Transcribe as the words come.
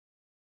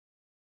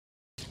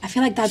I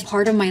feel like that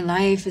part of my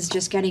life is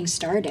just getting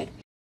started.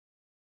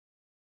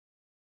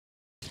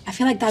 I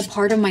feel like that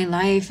part of my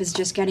life is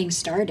just getting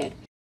started.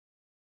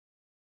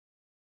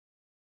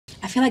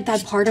 I feel like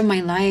that part of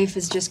my life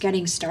is just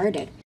getting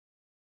started.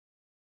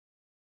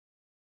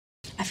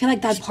 I feel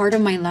like that part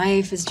of my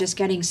life is just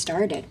getting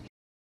started.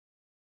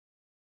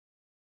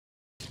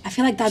 I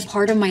feel like that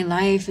part of my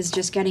life is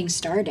just getting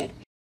started.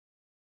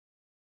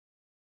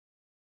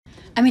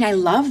 I mean, I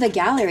love the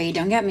gallery,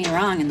 don't get me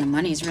wrong, and the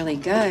money's really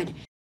good.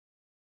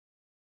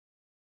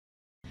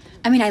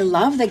 I mean, I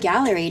love the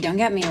gallery, don't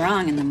get me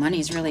wrong, and the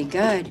money's really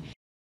good.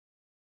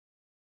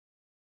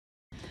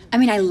 I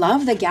mean, I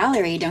love the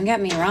gallery, don't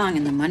get me wrong,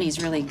 and the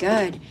money's really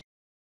good.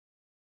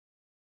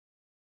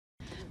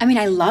 I mean,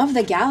 I love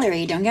the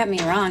gallery, don't get me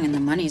wrong, and the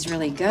money's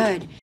really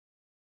good.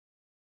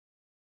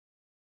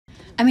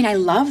 I mean, I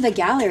love the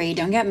gallery,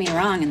 don't get me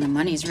wrong, and the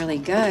money's really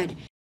good.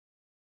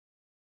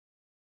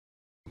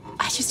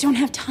 I just don't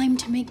have time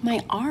to make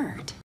my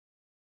art.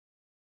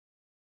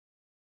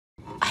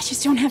 I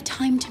just don't have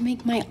time to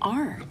make my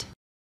art.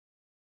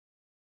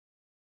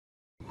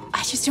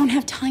 I just don't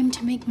have time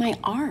to make my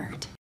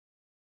art.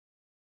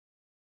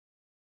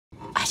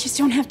 I just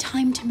don't have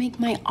time to make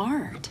my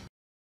art.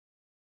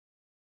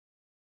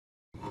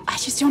 I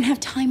just don't have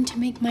time to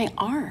make my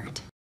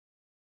art.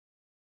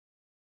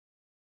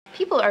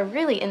 People are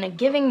really in a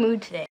giving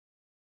mood today.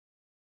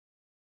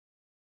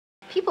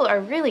 People are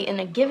really in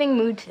a giving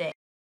mood today.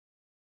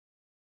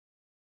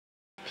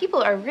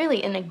 People are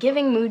really in a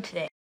giving mood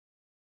today.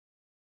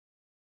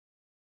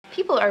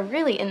 People are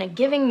really in a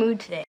giving mood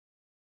today.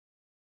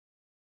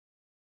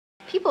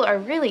 People are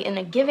really in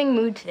a giving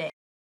mood today.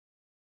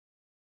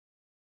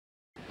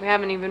 We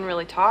haven't even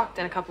really talked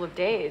in a couple of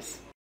days.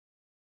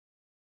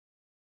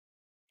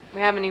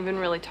 We haven't even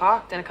really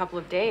talked in a couple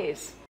of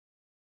days.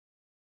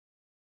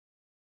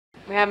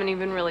 We haven't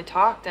even really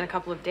talked in a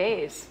couple of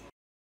days.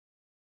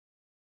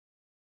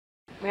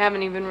 We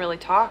haven't even really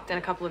talked in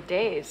a couple of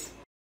days.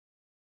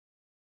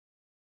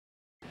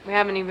 We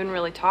haven't even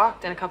really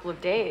talked in a couple of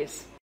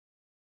days.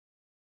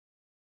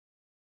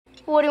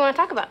 What do you want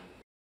to talk about?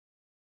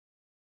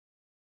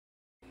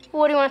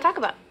 What do you want to talk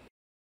about?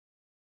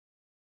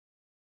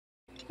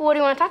 What do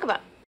you want to talk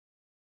about?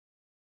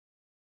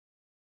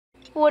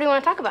 What do you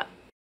want to talk about?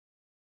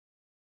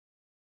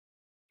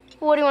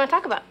 What do you want to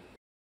talk about?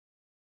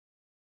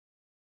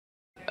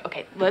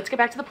 Okay, let's get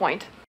back to the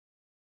point.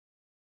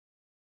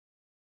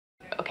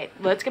 Okay,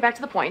 let's get back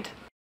to the point.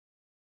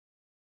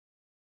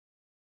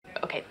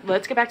 Okay,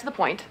 let's get back to the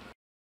point.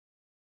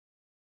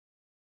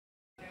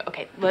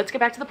 Okay, let's get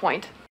back to the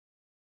point.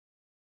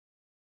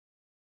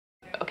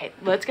 Okay,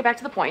 let's get back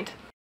to the point.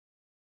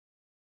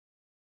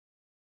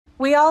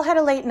 We all had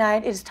a late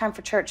night. It is time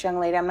for church, young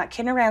lady. I'm not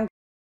kidding around.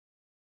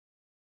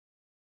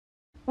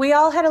 We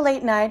all had a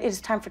late night. It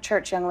is time for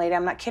church, young lady.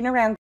 I'm not kidding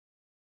around.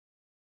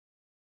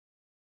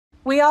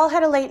 We all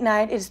had a late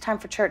night. It is time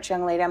for church,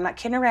 young lady. I'm not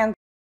kidding around.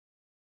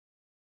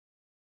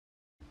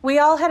 We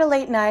all had a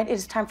late night. It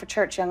is time for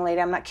church, young lady.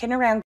 I'm not kidding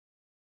around.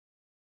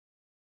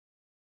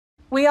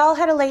 We all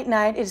had a late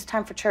night. It is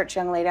time for church,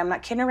 young lady. I'm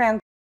not kidding around.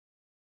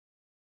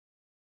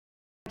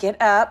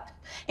 Get up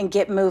and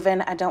get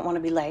moving. I don't want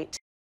to be late.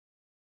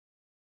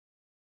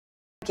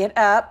 Get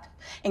up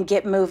and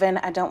get moving.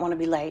 I don't want to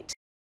be late.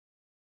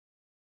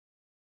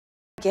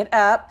 Get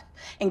up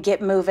and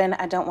get moving.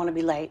 I don't want to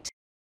be late.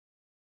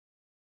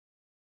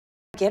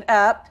 Get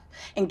up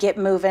and get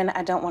moving.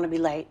 I don't want to be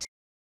late.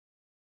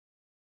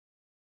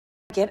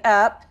 Get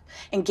up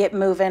and get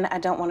moving. I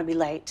don't want to be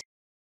late.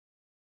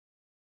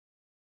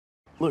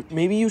 Look,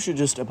 maybe you should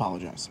just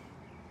apologize.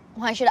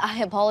 Why should I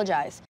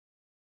apologize?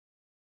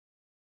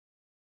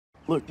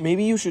 Look,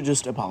 maybe you should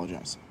just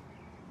apologize.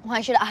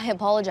 Why should I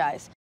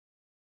apologize?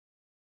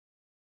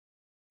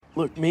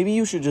 Look, maybe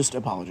you should just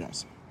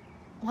apologize.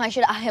 Why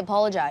should I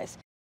apologize?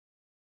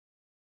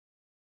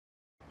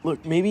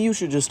 Look, maybe you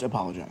should just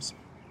apologize.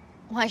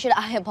 Why should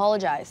I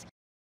apologize?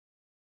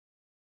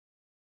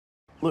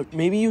 Look,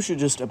 maybe you should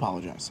just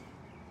apologize.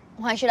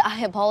 Why should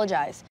I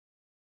apologize?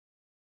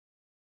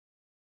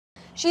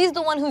 She's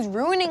the one who's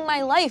ruining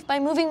my life by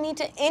moving me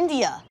to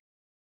India.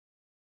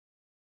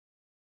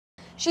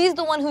 She's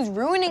the one who's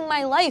ruining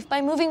my life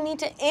by moving me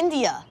to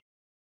India.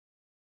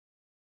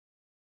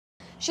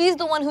 She's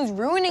the one who's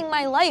ruining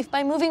my life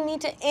by moving me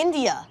to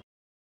India.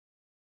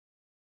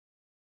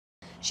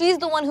 She's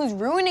the one who's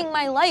ruining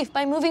my life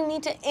by moving me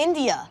to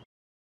India.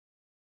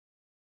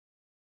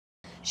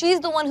 She's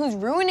the one who's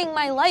ruining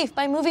my life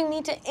by moving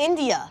me to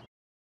India.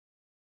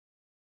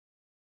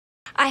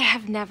 I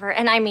have never,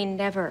 and I mean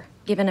never,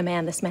 given a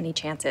man this many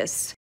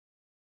chances.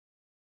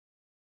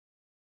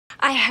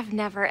 I have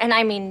never, and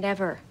I mean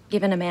never,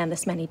 given a man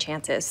this many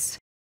chances.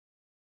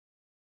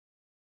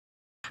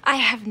 I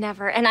have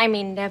never, and I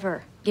mean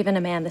never, given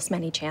a man this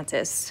many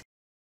chances.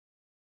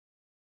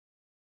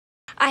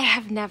 I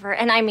have never,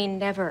 and I mean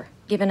never,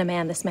 given a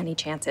man this many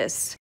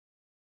chances.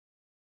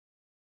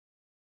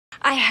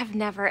 I have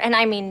never, and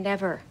I mean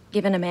never,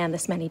 given a man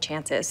this many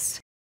chances.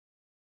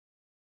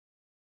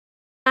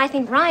 I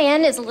think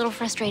Ryan is a little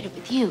frustrated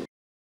with you.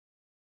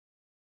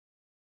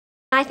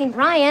 I think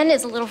Ryan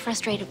is a little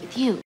frustrated with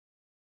you.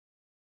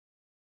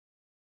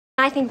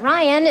 I think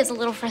Ryan is a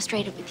little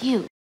frustrated with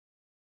you.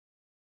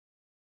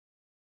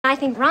 I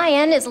think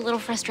Ryan is a little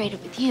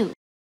frustrated with you.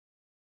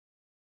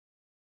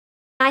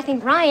 I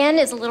think Ryan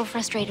is a little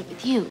frustrated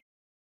with you.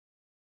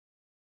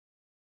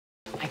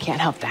 I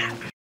can't help that.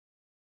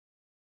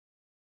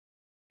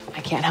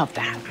 I can't help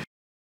that.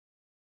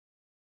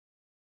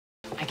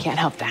 I can't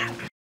help that.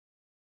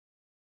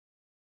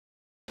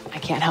 I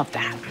can't help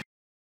that.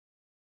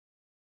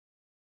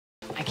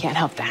 I can't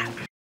help that.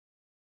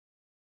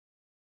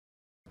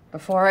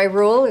 Before I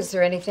rule, is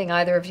there anything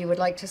either of you would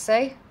like to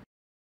say?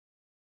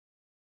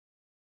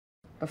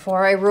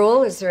 Before I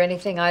rule, is there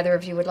anything either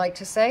of you would like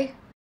to say?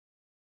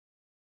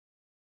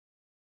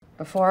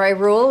 Before I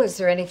rule, is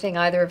there anything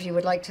either of you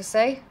would like to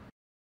say?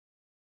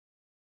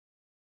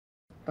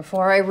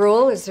 Before I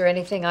rule, is there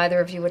anything either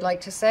of you would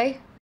like to say?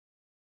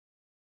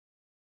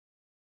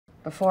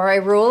 Before I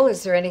rule,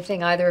 is there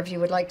anything either of you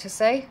would like to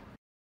say?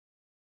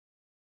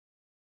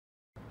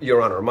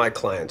 Your Honor, my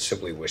client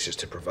simply wishes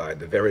to provide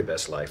the very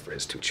best life for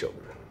his two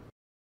children.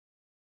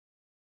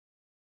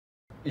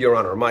 Your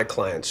Honor, my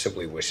client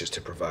simply wishes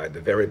to provide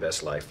the very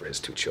best life for his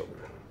two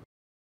children.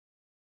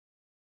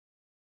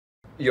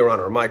 Your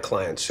Honor, my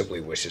client simply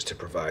wishes to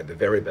provide the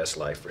very best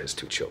life for his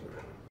two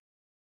children.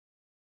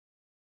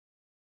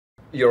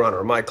 Your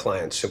Honor, my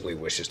client simply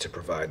wishes to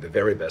provide the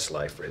very best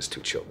life for his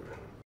two children.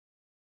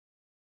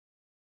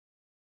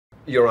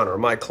 Your Honor,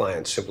 my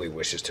client simply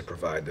wishes to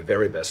provide the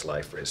very best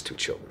life for his two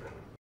children.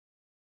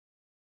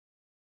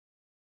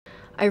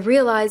 I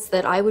realize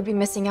that I would be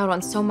missing out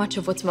on so much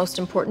of what's most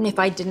important if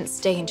I didn't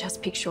stay in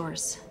Chesapeake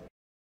Shores.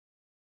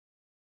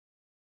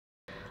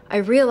 I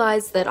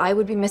realize that I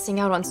would be missing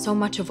out on so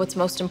much of what's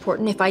most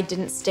important if I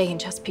didn't stay in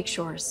Chesapeake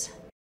Shores.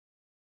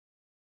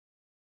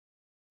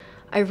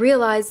 I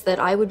realize that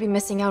I would be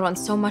missing out on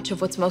so much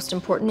of what's most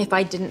important if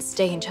I didn't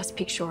stay in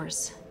Chesapeake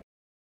Shores.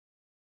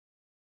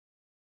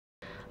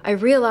 I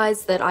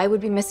realize that I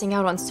would be missing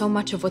out on so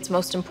much of what's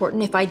most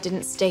important if I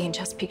didn't stay in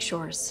Chesapeake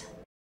Shores.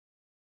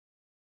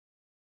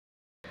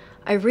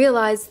 I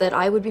realize that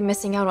I would be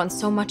missing out on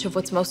so much of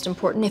what's most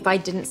important if I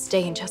didn't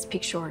stay in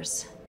Chesapeake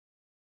Shores.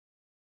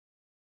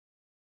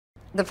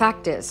 The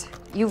fact is,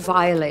 you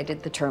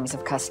violated the terms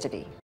of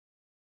custody.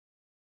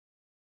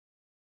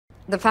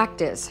 The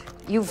fact is,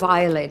 you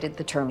violated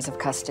the terms of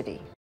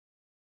custody.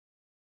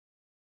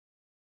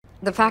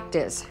 The fact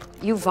is,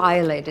 you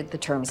violated the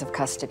terms of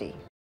custody.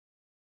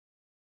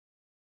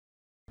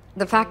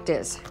 The fact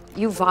is,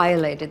 you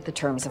violated the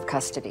terms of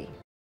custody.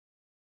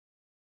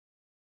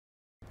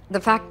 The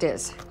fact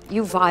is,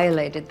 you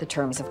violated the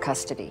terms of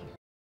custody.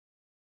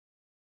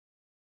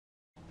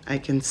 I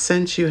can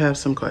sense you have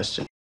some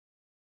question.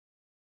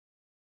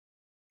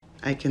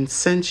 I can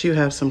sense you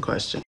have some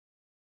question.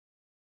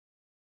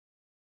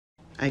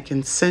 I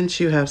can sense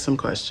you have some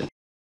question.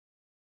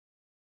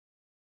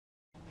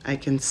 I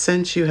can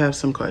sense you have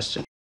some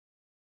question.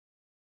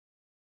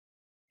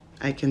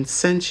 I can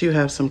sense you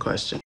have some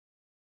question.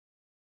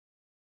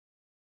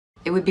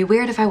 It would be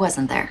weird if I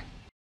wasn't there.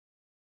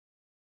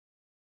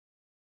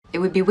 It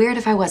would be weird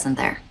if I wasn't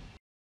there.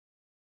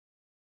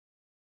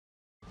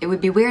 It would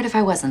be weird if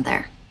I wasn't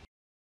there.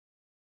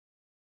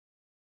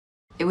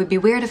 It would be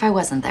weird if I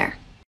wasn't there.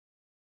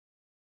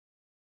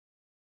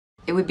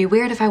 It would be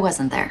weird if I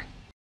wasn't there.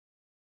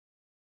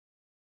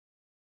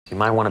 You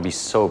might want to be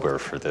sober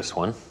for this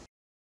one.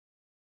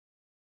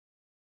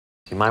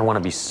 You might want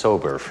to be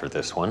sober for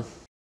this one.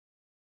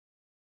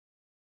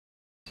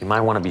 You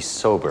might want to be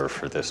sober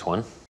for this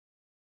one.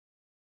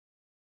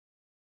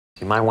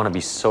 You might want to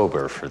be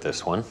sober for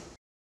this one.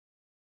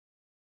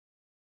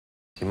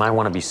 You might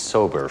want to be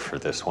sober for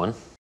this one.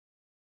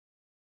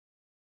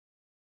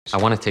 I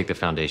want to take the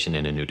foundation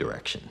in a new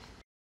direction.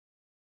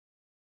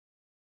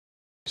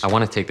 I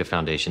want to take the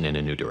foundation in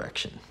a new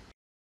direction.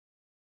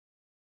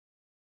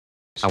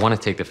 I want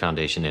to take the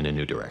foundation in a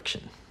new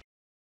direction.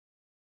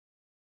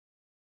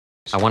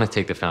 I want to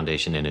take the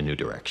foundation in a new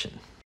direction.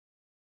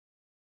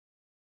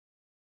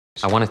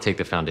 I want to take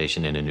the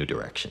foundation in a new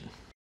direction.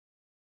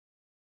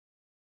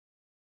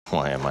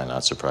 Why am I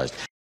not surprised?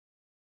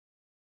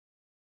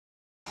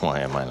 Why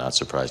am I not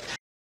surprised?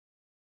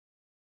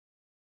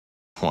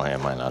 Why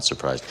am I not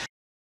surprised?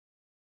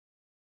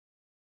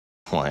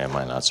 Why am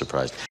I not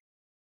surprised?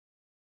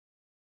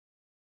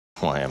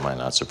 Why am I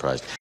not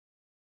surprised?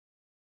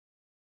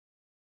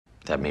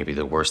 That may be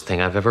the worst thing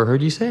I've ever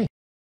heard you say.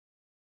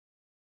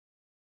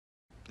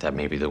 That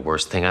may be the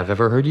worst thing I've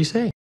ever heard you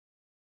say.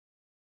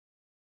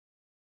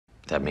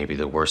 That may be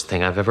the worst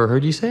thing I've ever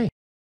heard you say.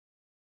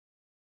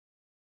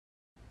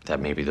 That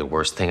may be the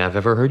worst thing I've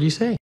ever heard you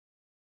say.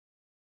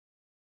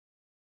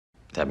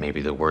 That may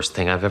be the worst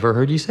thing I've ever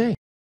heard you say.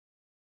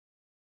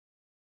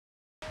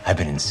 I've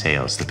been in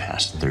sales the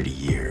past 30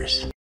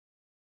 years.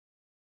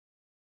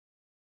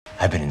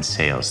 I've been in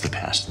sales the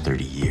past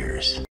 30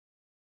 years.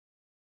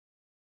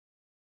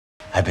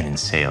 I've been in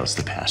sales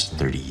the past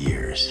 30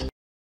 years.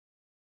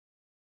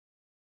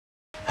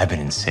 I've been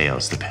in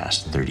sales the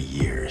past 30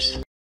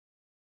 years.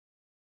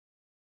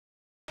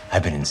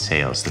 I've been in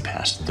sales the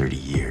past 30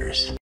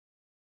 years.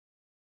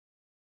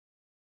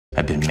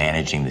 I've been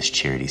managing this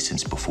charity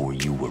since before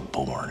you were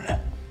born.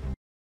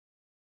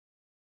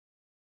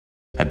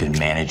 I've been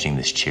managing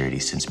this charity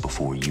since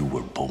before you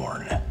were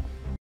born.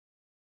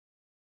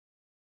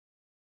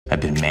 I've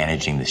been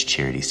managing this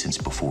charity since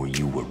before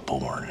you were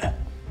born.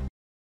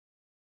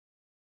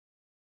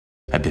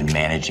 I've been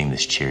managing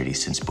this charity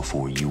since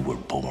before you were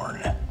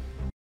born.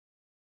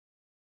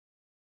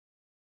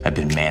 I've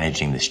been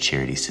managing this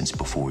charity since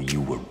before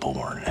you were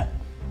born.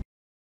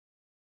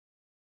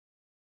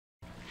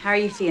 How are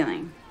you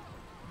feeling?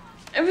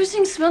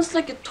 Everything smells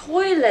like a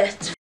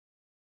toilet.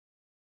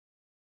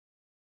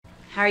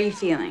 How are you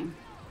feeling?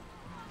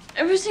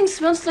 Everything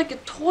smells like a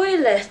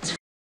toilet.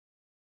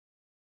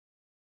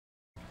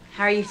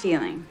 How are you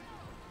feeling?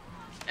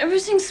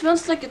 Everything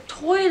smells like a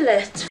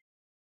toilet.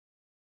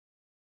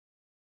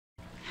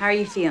 How are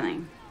you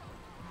feeling?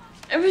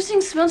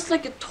 Everything smells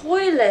like a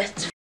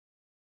toilet.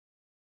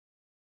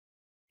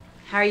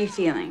 How are you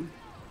feeling?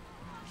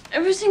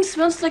 Everything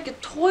smells like a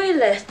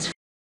toilet.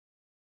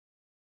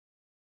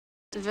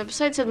 The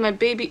website said my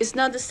baby is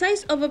now the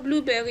size of a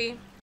blueberry.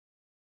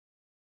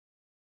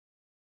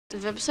 The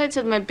website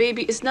said my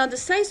baby is now the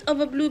size of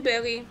a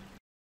blueberry.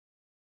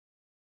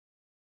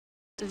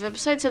 The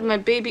website said my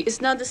baby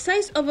is now the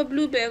size of a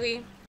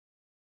blueberry.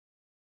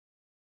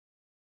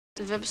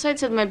 The website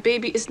said my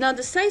baby is now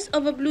the size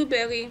of a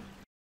blueberry.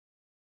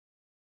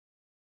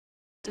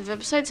 The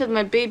website said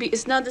my baby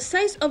is now the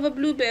size of a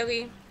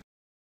blueberry.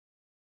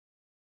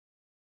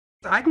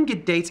 I can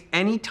get dates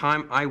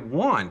anytime I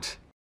want.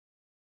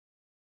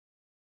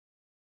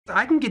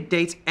 I can get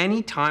dates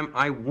anytime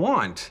I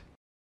want.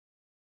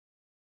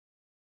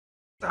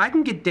 I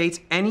can get dates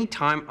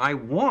anytime I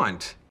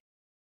want.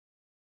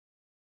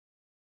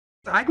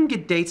 I can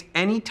get dates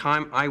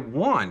anytime I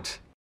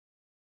want.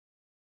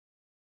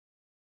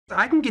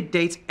 I can get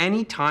dates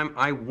anytime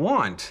I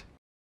want.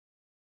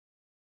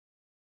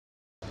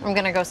 I'm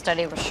gonna go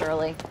study with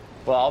Shirley.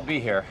 Well, I'll be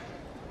here,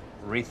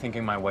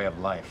 rethinking my way of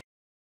life.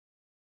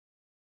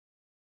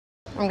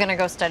 I'm gonna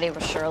go study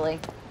with Shirley.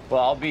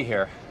 Well, I'll be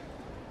here,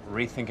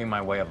 rethinking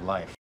my way of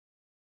life.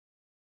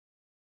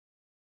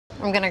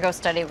 I'm gonna go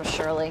study with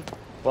Shirley.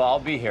 Well, I'll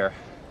be here,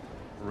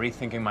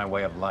 rethinking my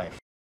way of life.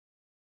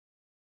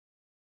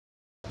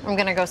 I'm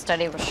gonna go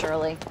study with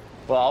Shirley.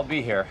 Well, I'll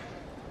be here,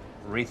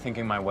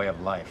 rethinking my way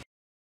of life.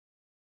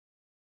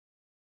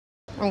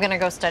 I'm gonna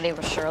go study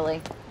with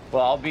Shirley.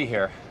 Well, I'll be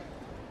here,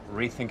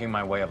 rethinking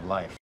my way of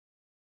life.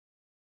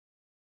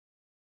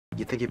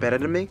 You think you're better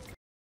than me?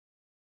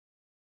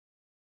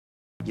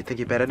 You think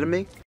you're better than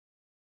me?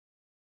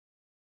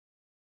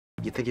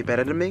 You think you're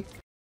better than me?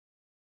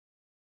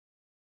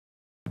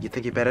 You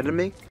think you're better than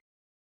me?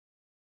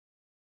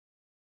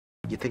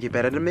 You think you're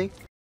better than me?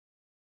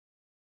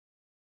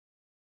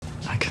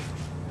 I can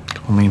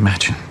only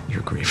imagine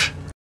your grief.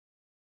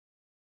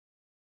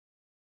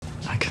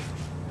 I can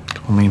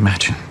only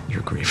imagine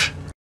your grief.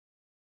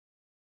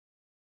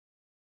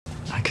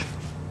 I can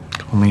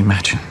only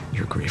imagine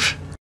your grief.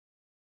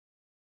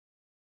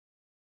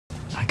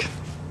 I can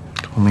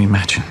only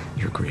imagine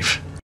your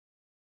grief.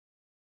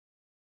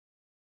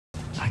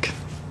 I can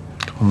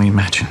only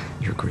imagine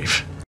your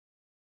grief.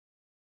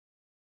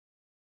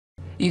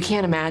 You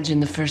can't imagine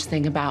the first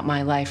thing about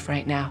my life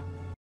right now.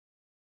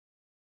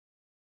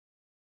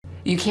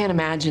 You can't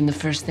imagine the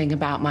first thing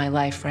about my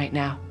life right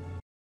now.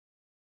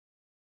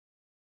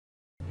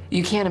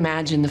 You can't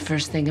imagine the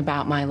first thing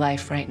about my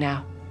life right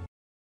now.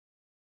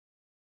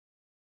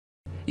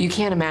 You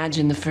can't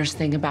imagine the first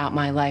thing about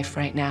my life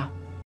right now.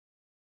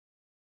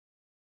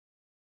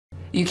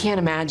 You can't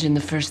imagine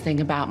the first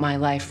thing about my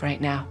life right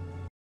now.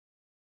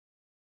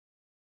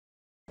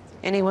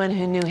 Anyone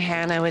who knew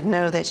Hannah would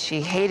know that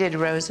she hated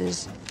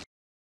roses.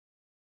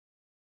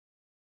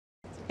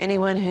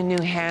 Anyone who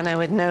knew Hannah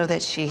would know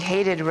that she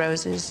hated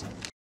roses.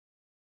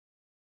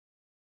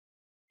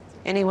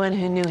 Anyone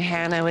who knew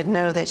Hannah would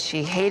know that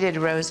she hated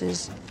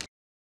roses.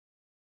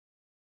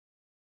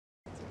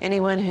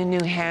 Anyone who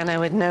knew Hannah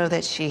would know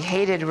that she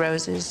hated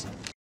roses.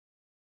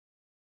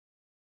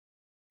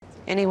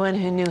 Anyone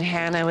who knew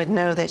Hannah would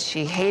know that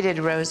she hated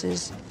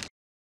roses.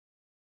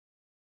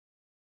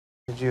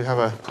 Did you have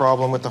a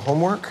problem with the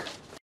homework?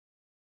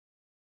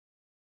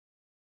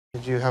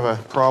 Did you have a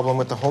problem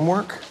with the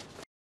homework?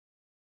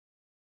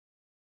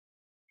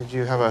 Did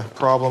you have a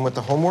problem with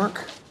the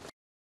homework?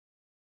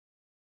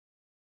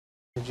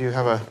 Did you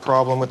have a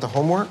problem with the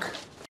homework?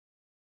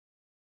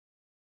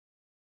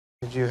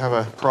 Did you have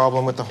a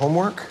problem with the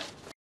homework?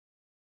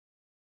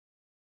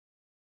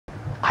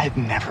 I've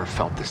never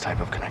felt this type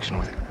of connection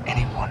with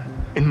anyone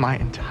in my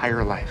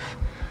entire life.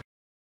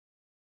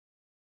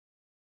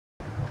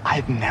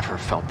 I've never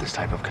felt this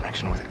type of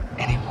connection with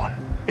anyone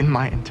in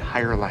my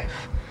entire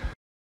life.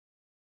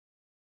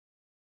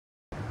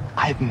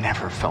 I've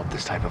never felt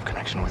this type of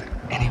connection with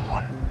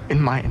anyone in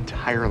my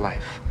entire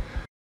life.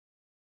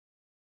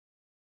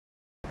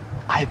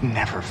 I've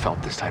never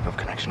felt this type of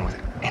connection with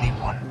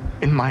anyone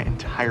in my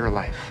entire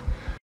life.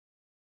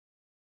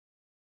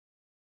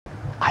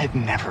 I've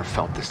never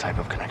felt this type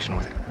of connection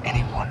with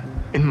anyone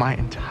in my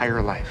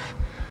entire life.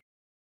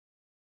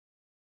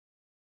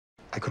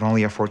 I could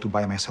only afford to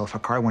buy myself a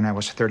car when I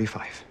was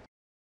 35.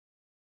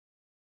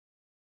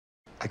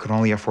 I could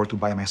only afford to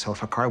buy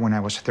myself a car when I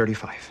was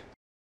 35.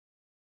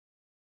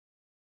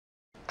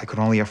 I could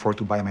only afford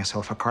to buy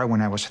myself a car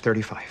when I was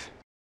 35.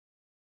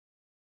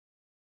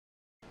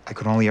 I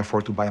could only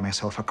afford to buy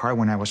myself a car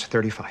when I was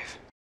 35.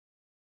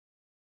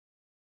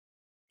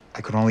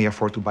 I could only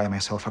afford to buy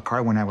myself a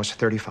car when I was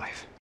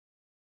 35.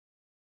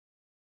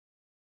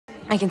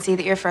 I can see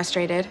that you're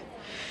frustrated.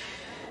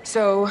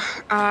 So,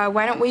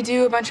 why don't we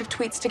do a bunch of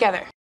tweets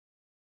together?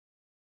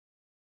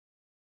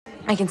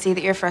 I can see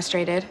that you're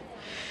frustrated.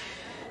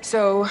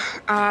 So,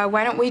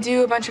 why don't we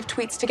do a bunch of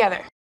tweets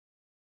together?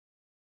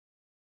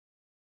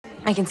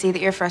 I can see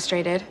that you're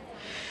frustrated.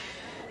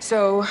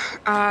 So,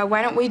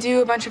 why don't we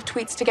do a bunch of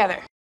tweets together?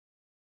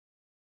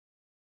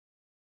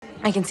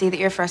 I can see that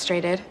you're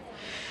frustrated.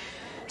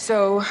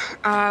 So,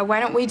 why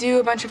don't we do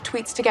a bunch of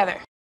tweets together?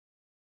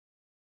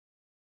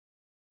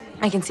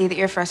 I can see that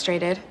you're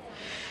frustrated.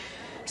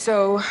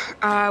 So,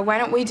 why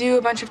don't we do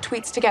a bunch of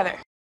tweets together?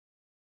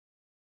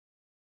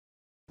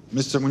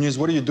 Mr. Muñoz,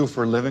 what do you do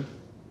for a living?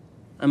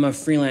 I'm a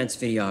freelance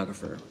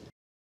videographer.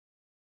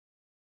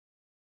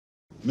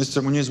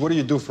 Mr. Muñoz, what do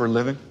you do for a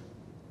living?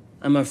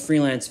 I'm a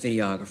freelance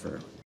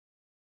videographer.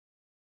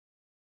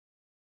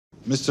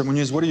 Mr.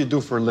 Muñoz, what do you do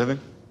for a living?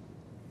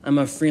 I'm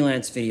a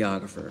freelance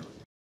videographer.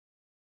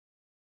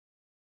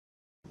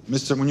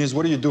 Mr. Muñoz,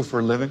 what do you do for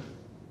a living?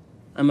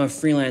 I'm a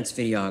freelance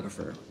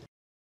videographer.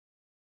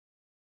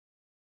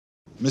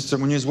 Mr.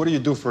 Muñoz, what do you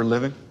do for a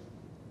living?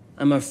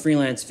 I'm a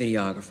freelance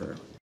videographer.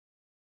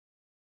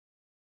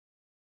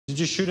 Did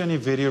you shoot any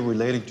video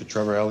relating to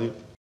Trevor Elliott?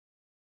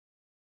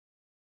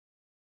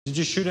 Did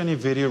you shoot any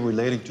video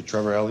relating to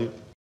Trevor Elliott?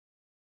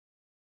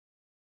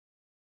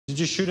 Did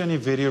you shoot any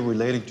video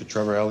relating to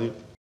Trevor Elliott?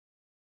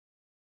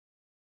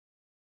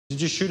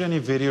 Did you shoot any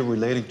video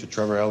relating to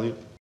Trevor Elliott?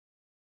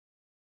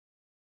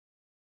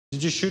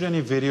 Did you shoot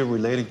any video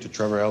relating to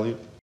Trevor Elliott?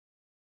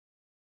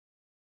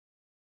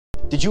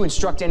 Did you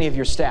instruct any of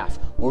your staff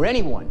or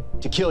anyone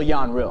to kill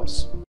Jan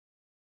Rils?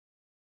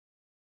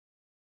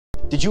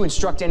 Did you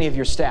instruct any of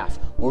your staff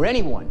or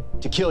anyone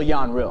to kill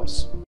Jan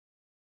Rils?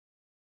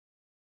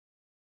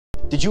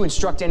 Did you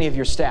instruct any of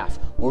your staff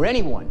or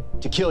anyone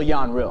to kill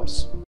Jan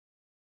Rils?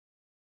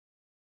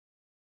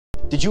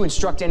 Did you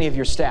instruct any of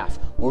your staff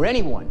or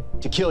anyone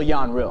to kill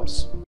Jan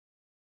Rils?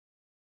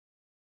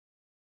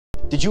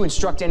 Did you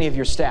instruct any of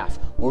your staff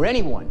or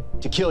anyone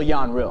to kill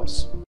Jan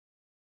Rils?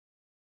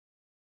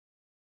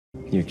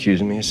 You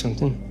accusing me of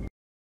something?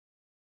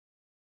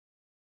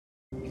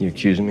 You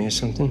accusing me of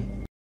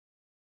something?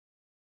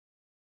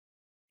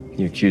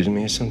 You accusing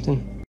me of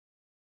something?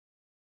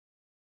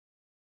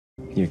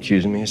 You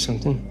accusing me of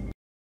something?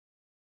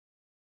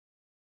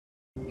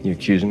 You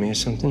accusing me of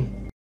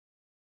something?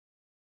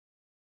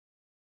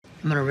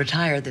 I'm going to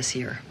retire this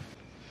year.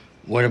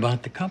 What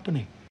about the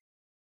company?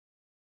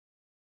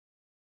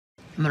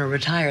 I'm going to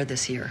retire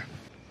this year.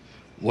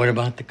 What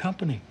about the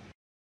company?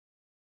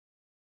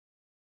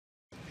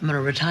 I'm going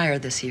to retire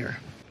this year.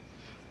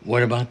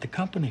 What about the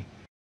company?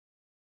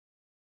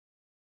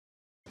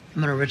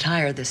 I'm going to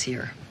retire this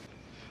year.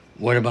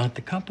 What about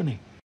the company?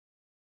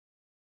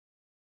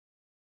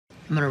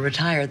 I'm going to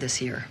retire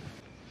this year.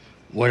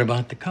 What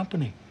about the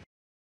company?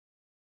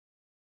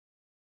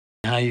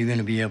 How are you going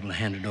to be able to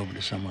hand it over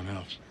to someone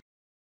else?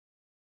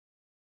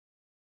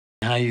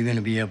 How are you going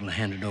to be able to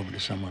hand it over to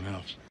someone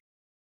else?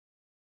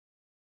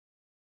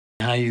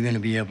 How are you going to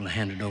be able to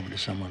hand it over to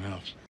someone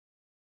else?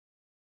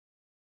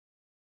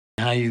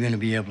 How are you going to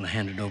be able to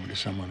hand it over to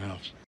someone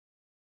else?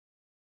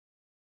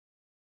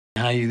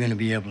 How are you going to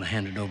be able to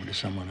hand it over to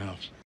someone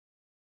else?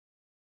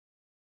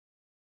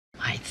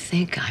 I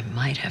think I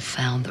might have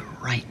found the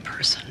right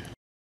person.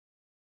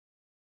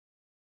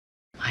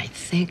 I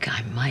think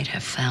I might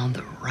have found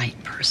the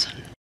right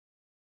person.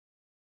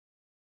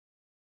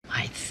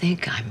 I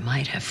think I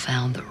might have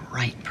found the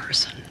right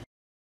person.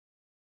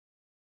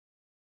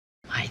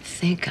 I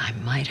think I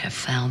might have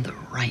found the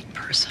right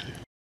person.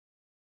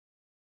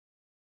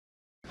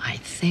 I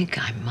think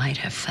I might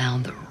have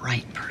found the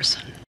right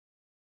person.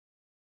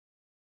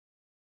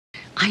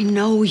 I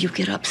know you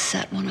get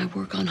upset when I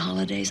work on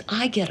holidays.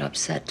 I get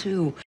upset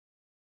too.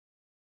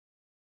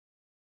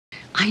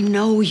 I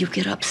know you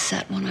get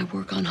upset when I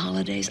work on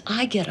holidays.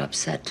 I get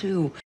upset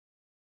too.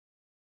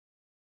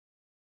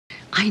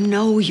 I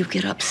know you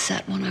get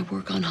upset when I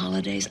work on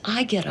holidays.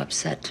 I get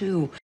upset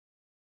too.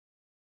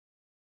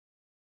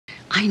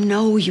 I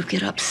know you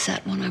get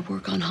upset when I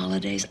work on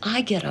holidays.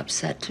 I get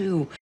upset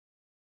too.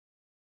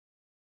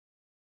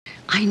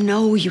 I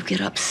know you get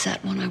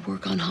upset when I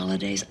work on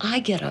holidays. I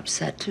get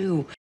upset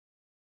too.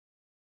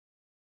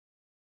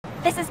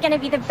 This is gonna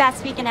be the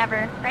best weekend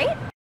ever, right?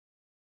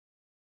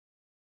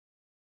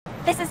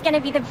 This is gonna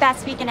be the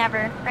best weekend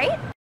ever, right?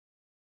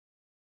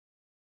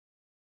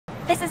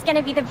 This is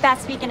gonna be the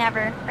best weekend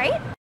ever, right?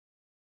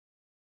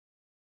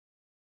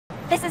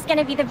 This is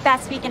gonna be the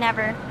best weekend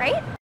ever,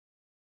 right?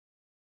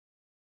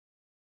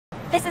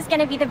 This is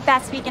gonna be the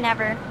best weekend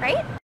ever,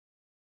 right?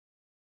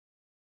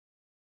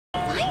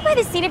 Flying by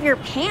the seat of your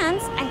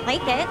pants, I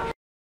like it.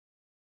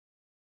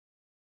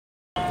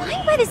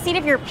 Flying by the seat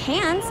of your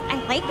pants, I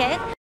like it.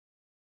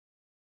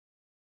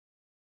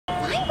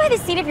 Flying by the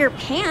seat of your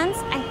pants,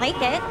 I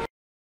like it.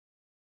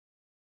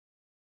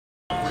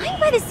 Flying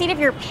by the seat of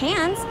your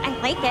pants, I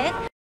like it.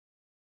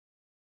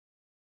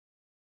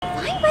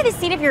 Flying by the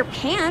seat of your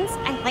pants,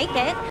 I like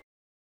it.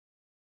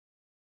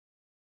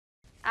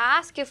 I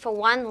ask you for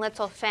one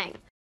little thing.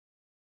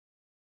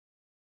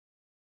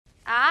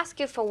 I ask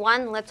you for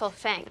one little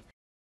thing.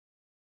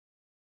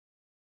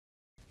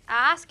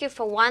 I ask you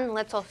for one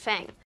little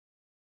thing.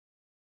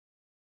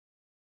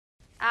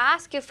 I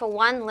ask you for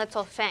one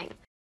little thing.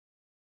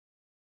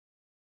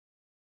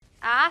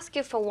 I ask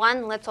you for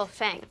one little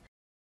thing.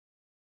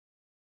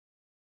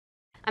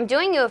 I'm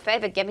doing you a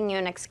favor giving you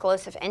an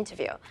exclusive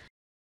interview.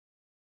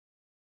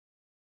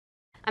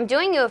 I'm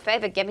doing you a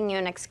favor giving you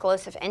an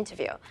exclusive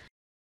interview.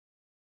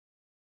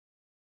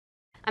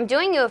 I'm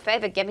doing you a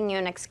favor giving you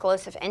an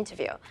exclusive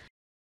interview.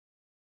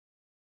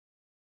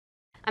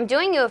 I'm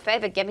doing you a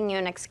favor giving you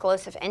an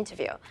exclusive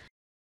interview.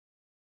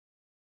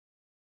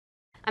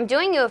 I'm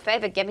doing you a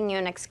favor giving you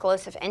an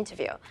exclusive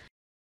interview.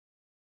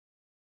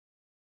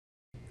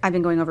 I've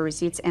been going over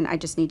receipts and I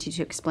just need you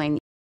to explain.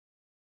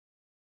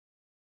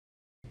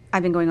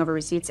 I've been going over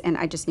receipts and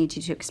I just need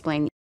you to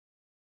explain.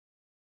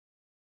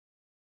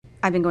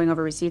 I've been going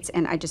over receipts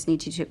and I just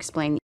need you to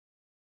explain.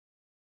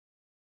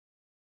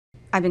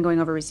 I've been going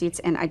over receipts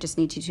and I just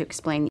need you to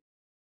explain.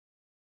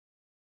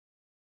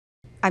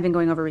 I've been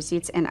going over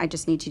receipts and I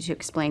just need you to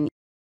explain.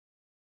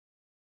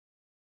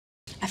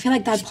 I feel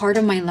like that part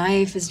of my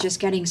life is just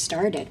getting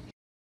started.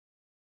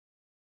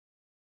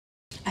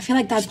 I feel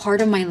like that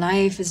part of my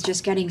life is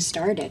just getting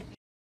started.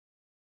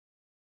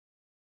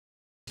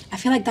 I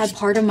feel like that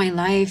part of my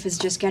life is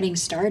just getting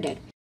started.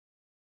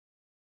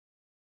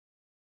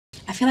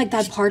 I feel like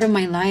that part of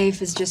my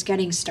life is just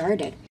getting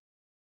started.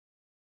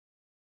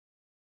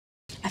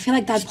 I feel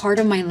like that part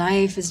of my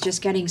life is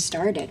just getting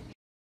started.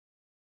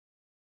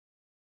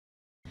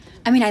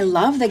 I mean, I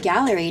love the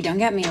gallery, don't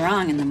get me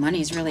wrong, and the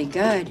money's really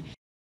good.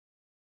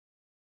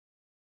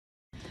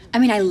 I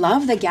mean, I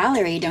love the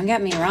gallery, don't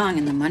get me wrong,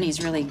 and the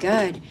money's really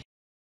good.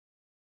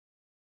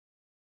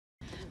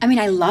 I mean,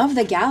 I love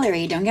the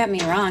gallery, don't get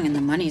me wrong, and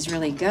the money's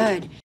really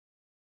good.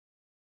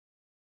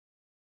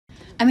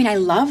 I mean, I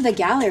love the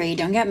gallery,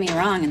 don't get me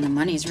wrong, and the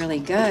money's really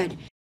good.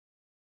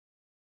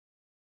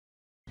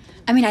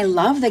 I mean, I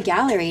love the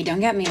gallery,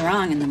 don't get me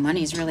wrong, and the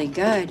money's really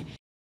good.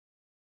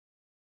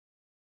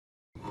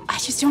 I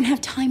just don't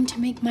have time to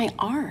make my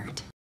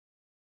art.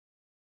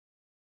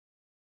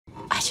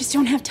 I just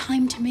don't have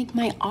time to make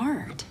my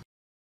art.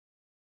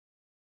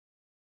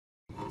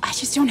 I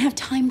just don't have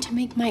time to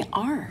make my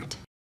art.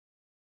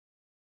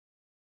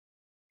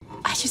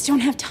 I just don't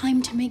have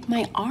time to make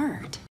my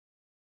art.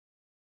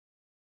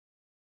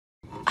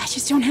 I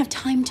just don't have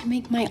time to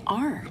make my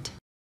art.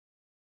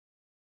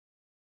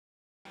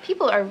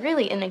 People are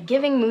really in a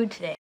giving mood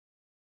today.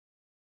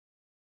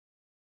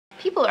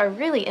 People are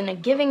really in a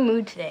giving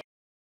mood today.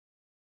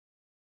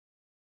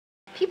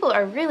 People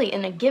are really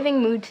in a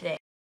giving mood today.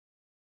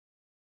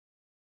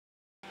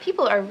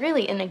 People are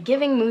really in a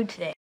giving mood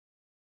today.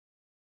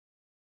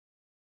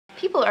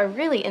 People are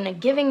really in a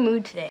giving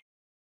mood today.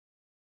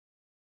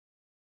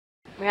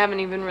 We haven't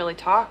even really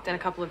talked in a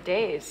couple of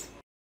days.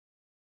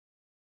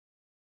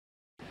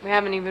 We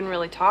haven't even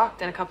really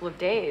talked in a couple of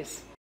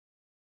days.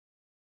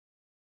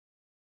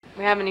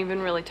 We haven't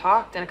even really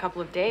talked in a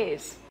couple of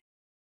days.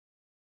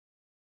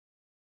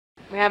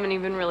 We haven't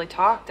even really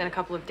talked in a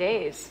couple of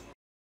days.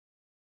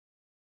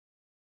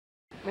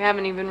 We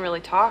haven't even really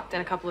talked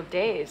in a couple of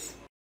days.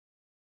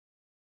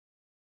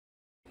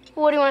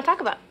 What do you want to talk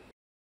about?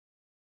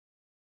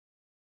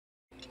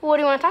 What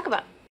do you want to talk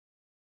about?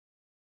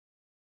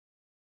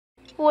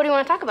 What do you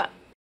want to talk about?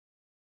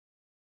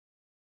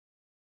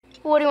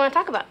 What do you want to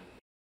talk about?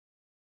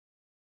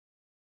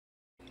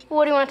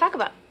 What do you want to talk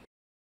about?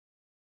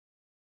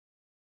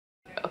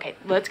 Okay,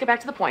 let's get back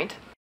to the point.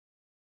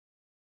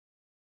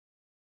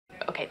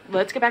 Okay,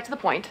 let's get back to the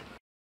point.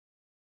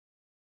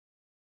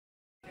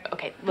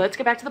 Okay, let's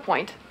get back to the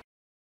point.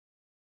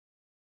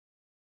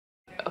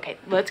 Okay,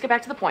 let's get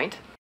back to the point.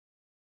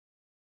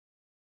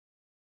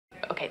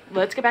 Okay,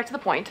 let's get back to the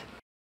point.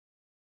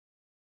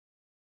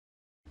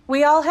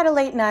 We all had a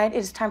late night. It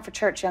is time for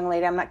church, young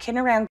lady. I'm not kidding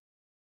around.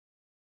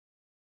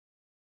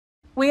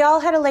 We all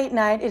had a late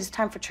night. It is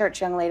time for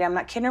church, young lady. I'm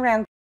not kidding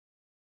around.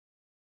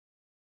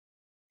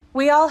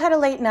 We all had a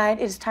late night.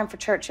 It is time for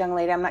church, young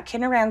lady. I'm not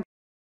kidding around.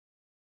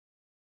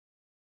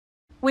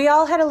 We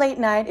all had a late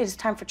night. It is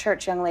time for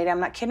church, young lady. I'm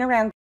not kidding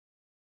around.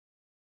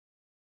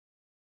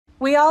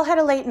 We all had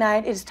a late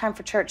night. It is time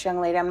for church, young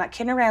lady. I'm not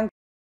kidding around.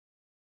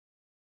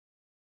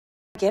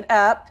 Get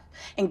up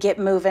and get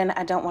moving.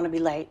 I don't want to be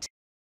late.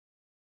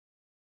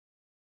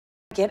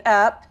 Get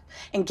up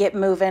and get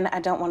moving. I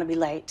don't want to be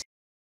late.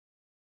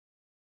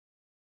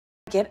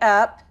 Get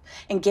up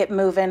and get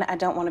moving. I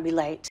don't want to be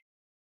late.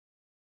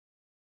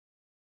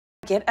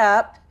 Get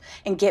up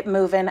and get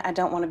moving. I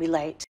don't want to be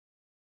late.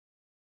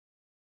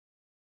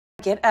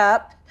 Get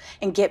up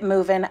and get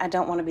moving. I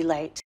don't want to be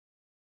late.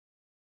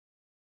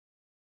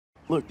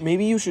 Look,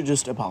 maybe you should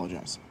just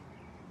apologize.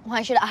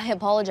 Why should I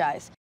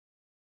apologize?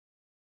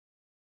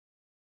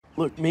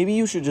 Look, maybe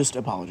you should just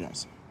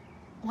apologize.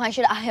 Why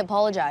should I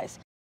apologize?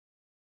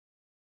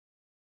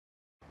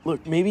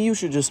 Look, maybe you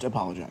should just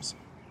apologize.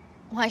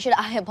 Why should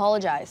I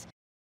apologize?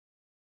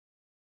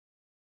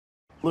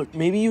 Look,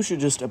 maybe you should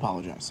just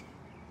apologize.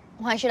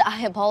 Why should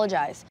I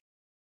apologize?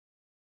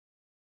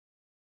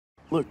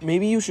 Look,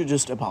 maybe you should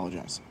just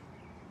apologize.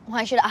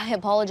 Why should I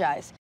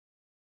apologize?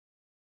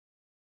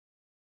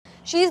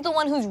 She's the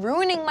one who's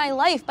ruining my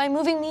life by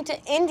moving me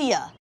to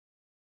India.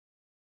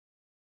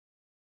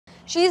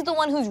 She's the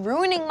one who's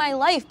ruining my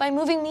life by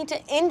moving me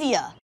to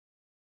India.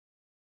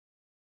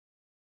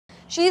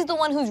 She's the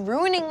one who's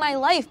ruining my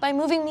life by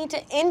moving me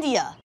to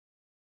India.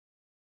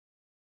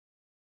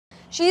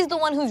 She's the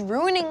one who's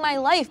ruining my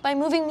life by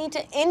moving me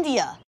to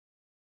India.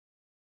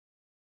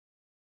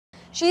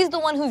 She's the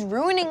one who's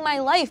ruining my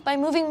life by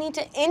moving me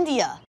to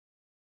India.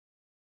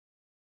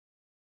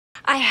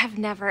 I have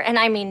never, and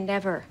I mean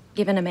never,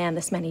 given a man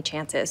this many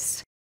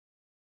chances.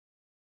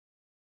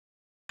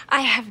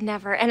 I have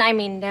never, and I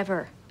mean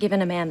never,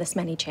 given a man this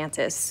many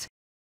chances.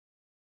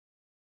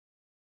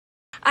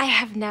 I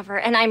have never,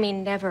 and I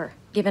mean never,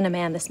 given a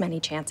man this many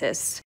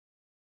chances.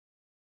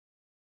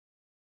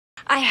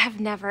 I have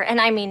never, and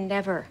I mean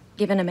never,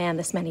 given a man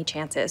this many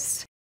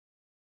chances.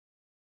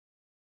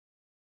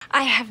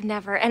 I have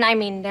never, and I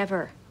mean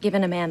never,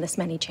 given a man this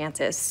many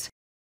chances.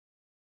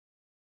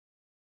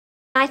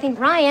 I think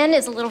Ryan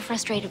is a little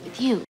frustrated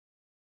with you.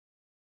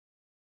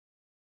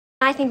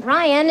 I think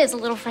Ryan is a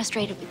little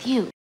frustrated with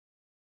you.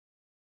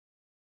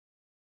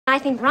 I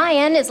think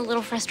Ryan is a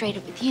little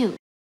frustrated with you.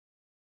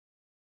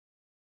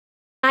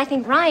 I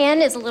think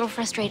Ryan is a little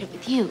frustrated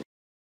with you.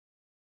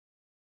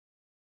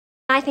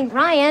 I think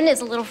Ryan is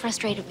a little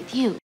frustrated with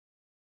you.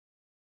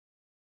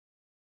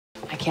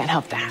 I can't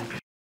help that.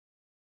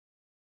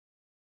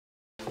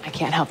 I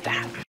can't help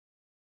that.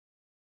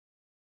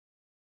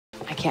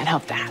 I can't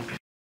help that.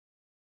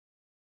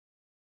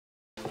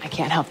 I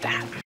can't help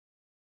that.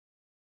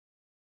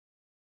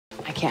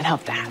 I can't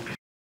help that.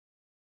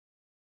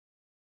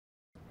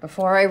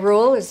 Before I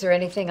rule, is there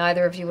anything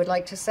either of you would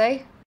like to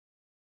say?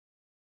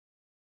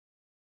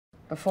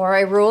 Before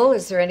I rule,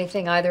 is there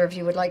anything either of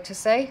you would like to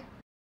say?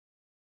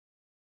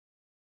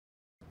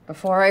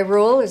 Before I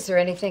rule, is there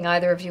anything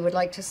either of you would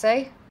like to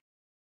say?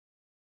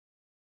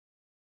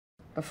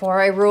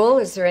 Before I rule,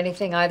 is there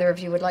anything either of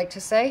you would like to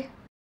say?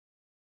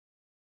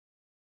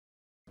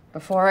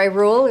 Before I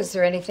rule, is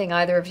there anything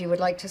either of you would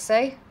like to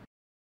say?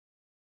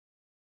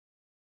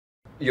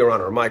 Your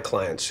Honor, my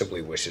client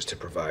simply wishes to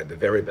provide the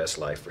very best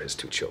life for his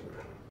two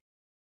children.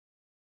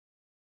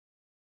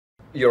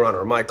 Your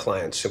Honor, my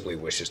client simply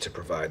wishes to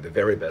provide the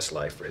very best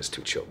life for his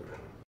two children.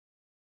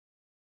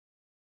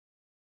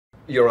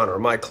 Your Honor,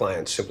 my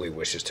client simply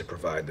wishes to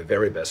provide the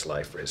very best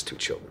life for his two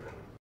children.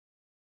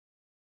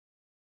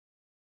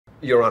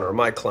 Your Honor,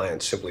 my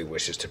client simply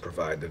wishes to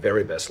provide the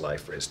very best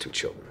life for his two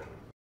children.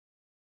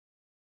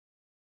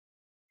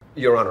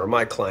 Your Honor,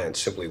 my client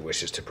simply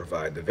wishes to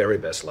provide the very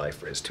best life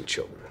for his two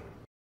children.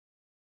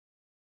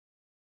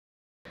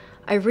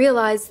 I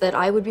realize that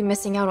I would be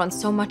missing out on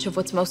so much of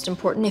what's most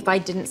important if I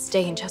didn't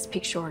stay in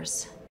Chesapeake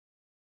Shores.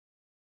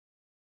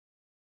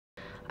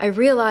 I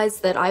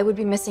realize that I would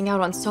be missing out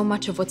on so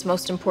much of what's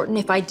most important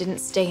if I didn't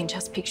stay in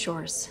Chesapeake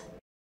Shores.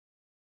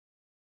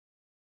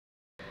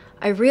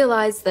 I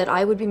realize that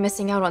I would be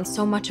missing out on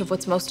so much of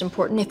what's most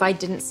important if I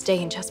didn't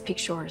stay in Chesapeake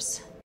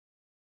Shores.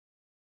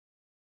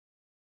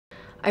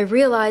 I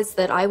realize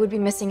that I would be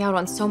missing out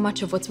on so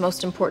much of what's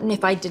most important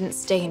if I didn't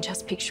stay in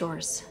Chesapeake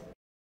Shores.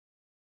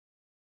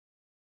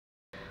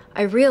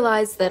 I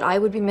realize that I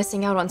would be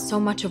missing out on so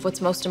much of what's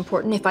most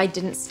important if I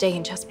didn't stay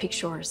in Chesapeake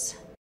Shores.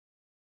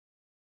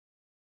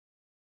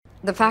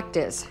 The fact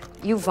is,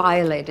 you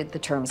violated the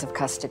terms of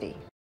custody.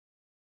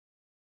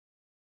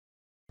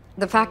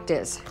 The fact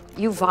is,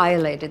 you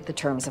violated the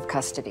terms of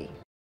custody.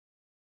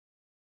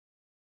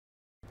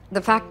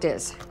 The fact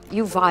is,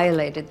 you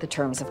violated the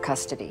terms of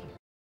custody.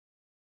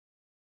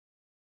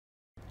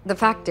 The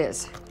fact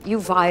is, you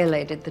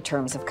violated the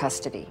terms of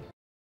custody.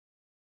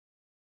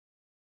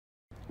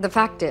 The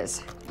fact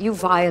is, you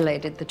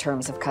violated the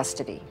terms of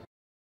custody.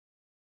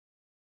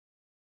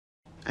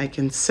 I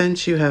can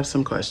sense you have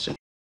some question.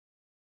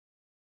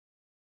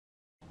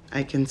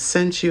 I can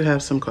sense you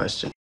have some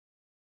question.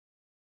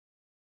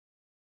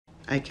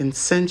 I can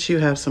sense you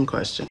have some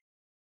question.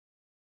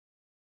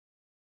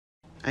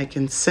 I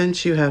can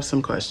sense you have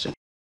some question.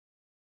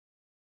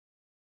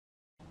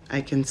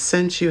 I can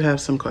sense you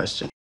have some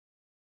question.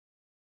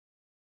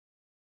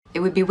 It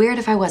would be weird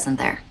if I wasn't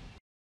there.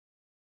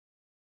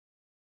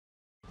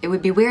 It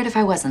would be weird if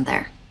I wasn't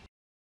there.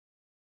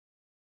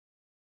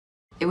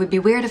 It would be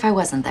weird if I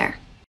wasn't there.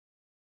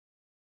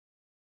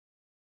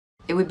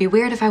 It would be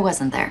weird if I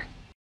wasn't there.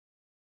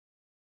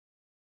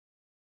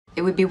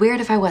 It would be weird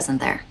if I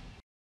wasn't there.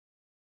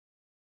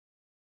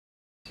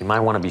 Do you might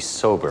want to be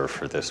sober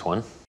for this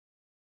one.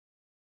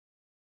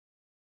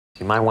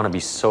 You might want to be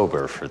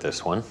sober for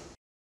this one.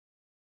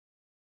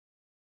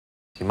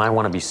 You might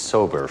want to be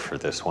sober for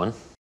this one.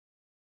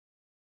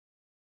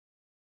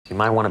 You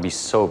might want to be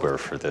sober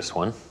for this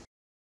one.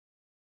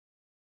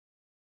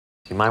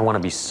 You might want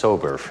to be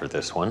sober for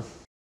this one.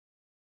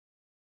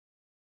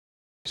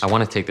 I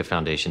want to take the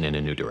foundation in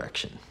a new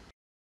direction.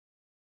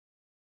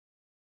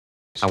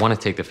 I want to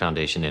take the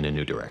foundation in a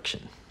new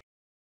direction.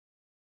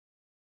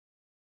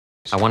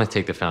 I want to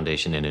take the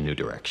foundation in a new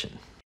direction.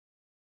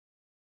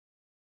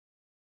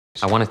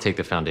 I want to take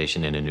the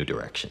foundation in a new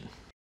direction.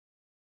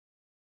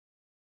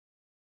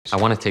 I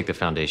want to take the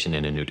foundation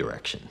in a new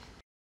direction.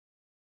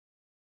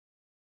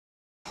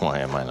 Why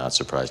am I not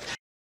surprised?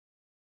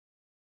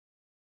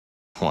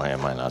 Why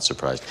am I not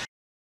surprised?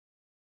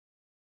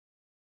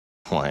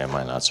 Why am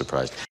I not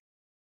surprised?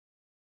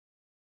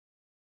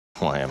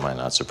 Why am I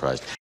not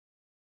surprised?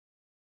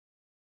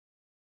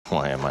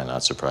 Why am I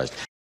not surprised?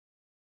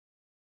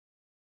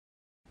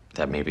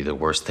 That may be the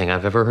worst thing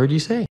I've ever heard you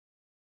say.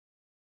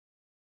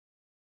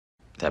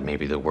 That may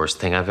be the worst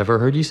thing I've ever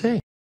heard you say.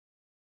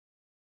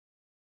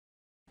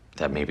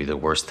 That may be the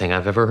worst thing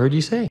I've ever heard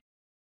you say.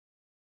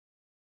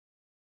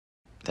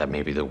 That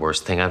may be the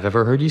worst thing I've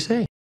ever heard you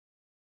say.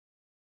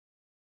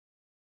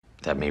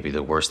 That may be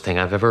the worst thing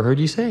I've ever heard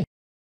you say.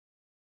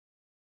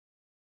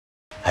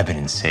 I've been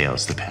in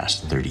sales the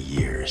past 30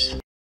 years.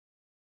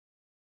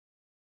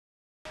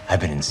 I've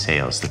been in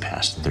sales the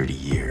past 30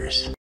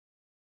 years.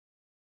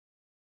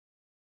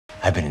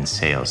 I've been in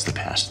sales the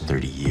past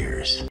 30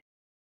 years.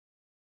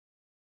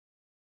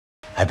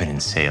 I've been in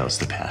sales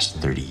the past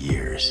 30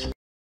 years.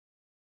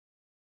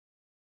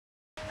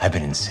 I've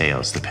been in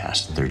sales the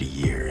past 30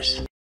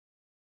 years.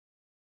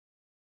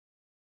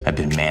 I've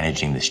been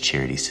managing this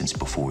charity since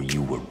before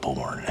you were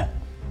born.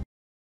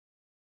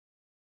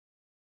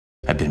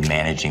 I've been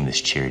managing this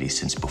charity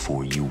since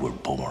before you were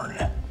born.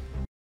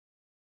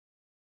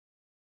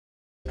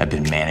 I've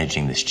been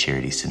managing this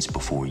charity since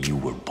before you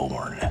were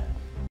born.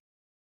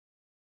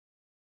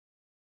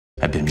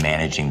 I've been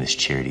managing this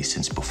charity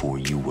since before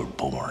you were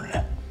born.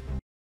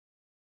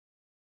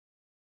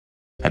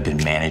 I've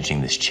been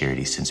managing this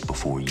charity since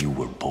before you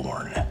were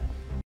born.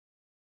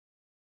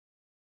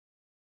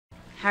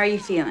 How are you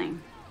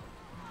feeling?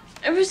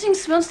 Everything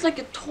smells like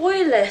a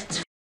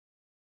toilet.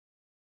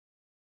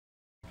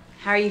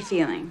 How are you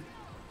feeling?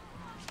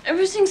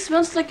 Everything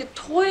smells like a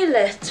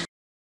toilet.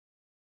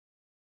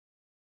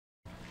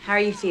 How are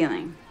you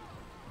feeling?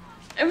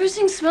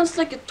 Everything smells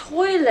like a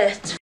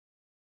toilet.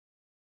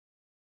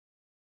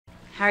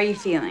 How are you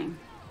feeling?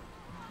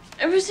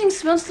 Everything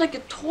smells like a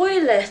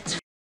toilet.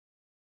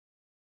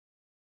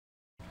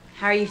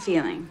 How are you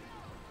feeling?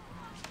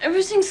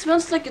 Everything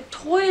smells like a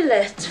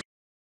toilet.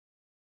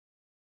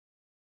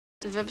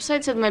 The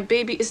website said my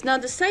baby is now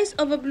the size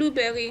of a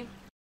blueberry.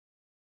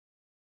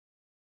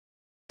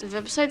 The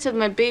website said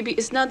my baby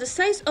is now the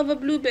size of a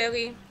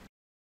blueberry.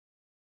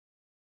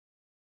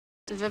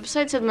 The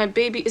website said my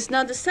baby is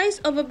now the size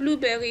of a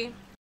blueberry.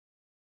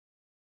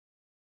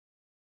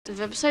 The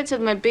website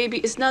said my baby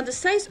is now the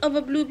size of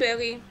a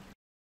blueberry.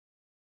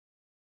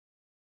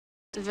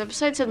 The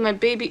website said my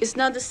baby is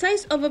now the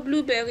size of a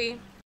blueberry.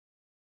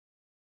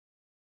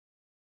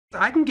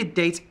 I can get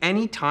dates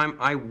anytime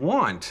I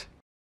want.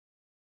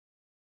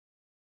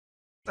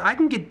 I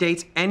can get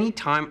dates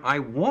anytime I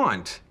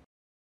want.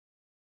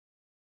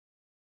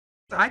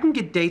 I can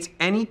get dates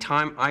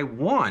anytime I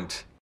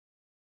want.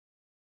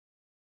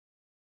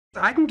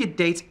 I can get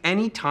dates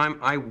anytime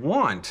I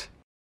want.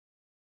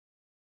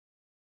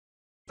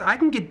 I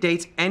can get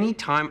dates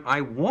anytime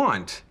I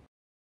want.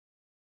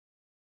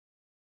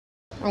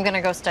 I'm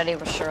gonna go study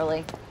with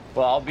Shirley.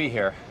 Well, I'll be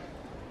here,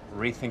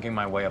 rethinking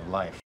my way of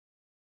life.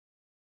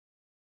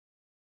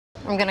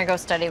 I'm gonna go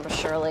study with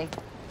Shirley.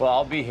 Well,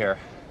 I'll be here,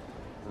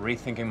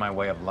 rethinking my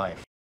way of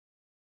life.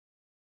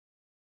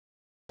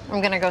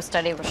 I'm gonna go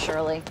study with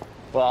Shirley.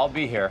 Well, I'll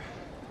be here,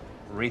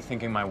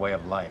 rethinking my way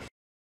of life.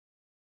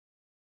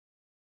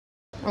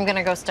 I'm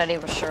gonna go study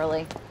with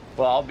Shirley.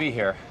 Well, I'll be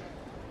here,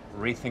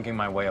 rethinking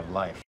my way of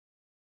life.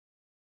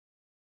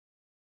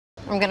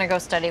 I'm gonna go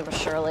study with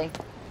Shirley.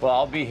 Well,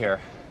 I'll be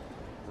here,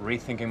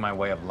 rethinking my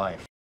way of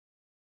life.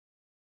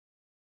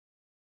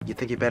 You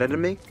think you're better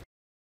than me?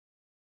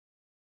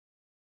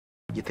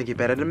 You think you're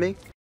better than me?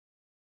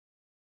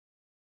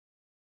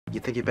 You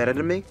think you're better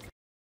than me?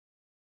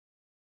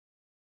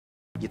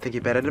 You think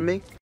you're better than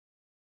me?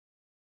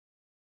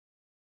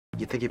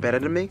 You think you're better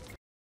than me?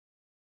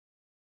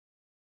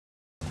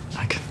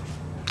 I can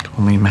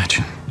only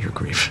imagine your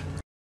grief.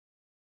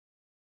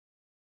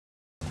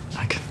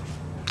 I can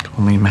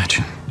only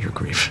imagine your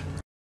grief.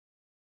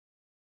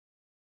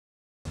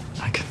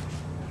 I can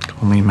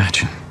only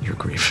imagine your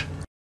grief.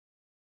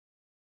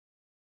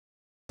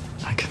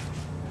 I can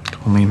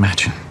only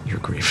imagine your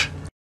grief.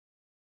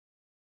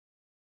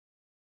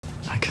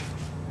 I can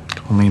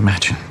only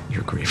imagine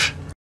your grief.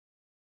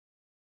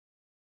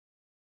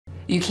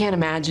 You can't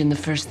imagine the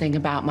first thing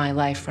about my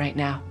life right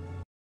now.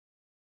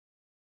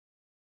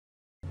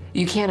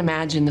 You can't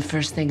imagine the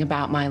first thing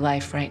about my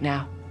life right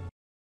now.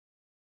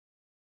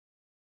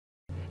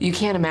 You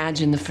can't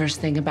imagine the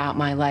first thing about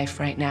my life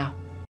right now.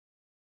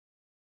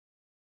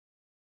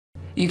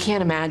 You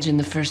can't imagine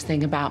the first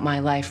thing about my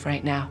life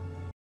right now.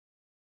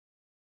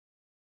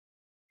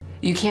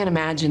 You can't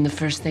imagine the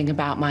first thing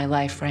about my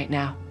life right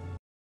now.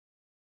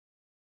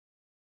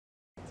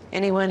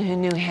 Anyone who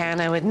knew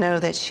Hannah would know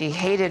that she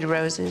hated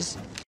roses.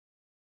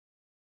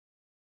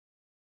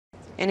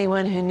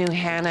 Anyone who knew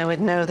Hannah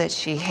would know that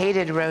she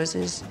hated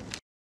roses.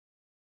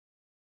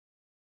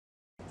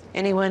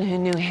 Anyone who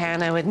knew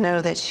Hannah would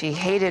know that she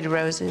hated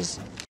roses.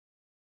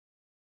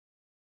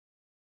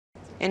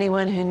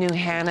 Anyone who knew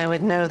Hannah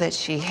would know that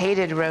she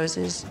hated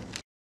roses.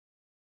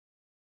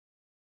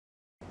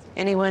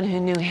 Anyone who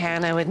knew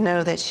Hannah would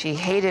know that she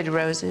hated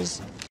roses.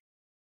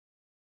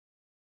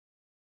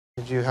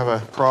 Did you have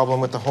a problem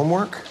with the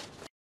homework?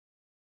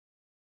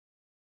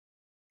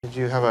 Did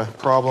you have a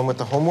problem with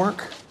the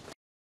homework?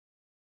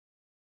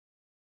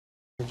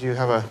 Did you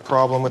have a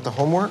problem with the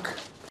homework?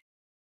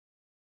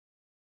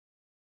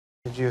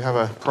 Did you have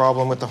a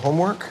problem with the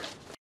homework?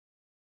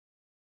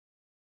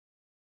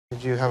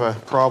 Did you have a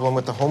problem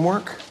with the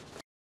homework?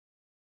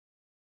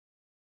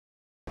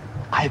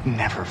 I've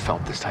never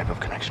felt this type of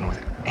connection with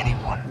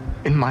anyone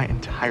in my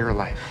entire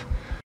life.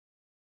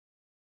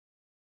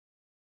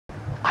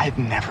 I've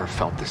never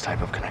felt this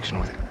type of connection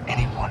with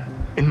anyone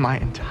in my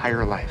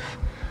entire life.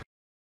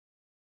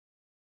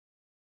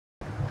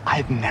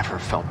 I've never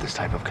felt this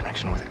type of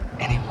connection with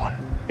anyone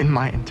in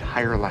my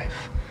entire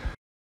life.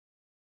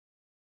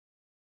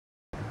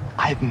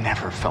 I've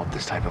never felt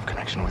this type of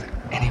connection with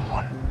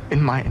anyone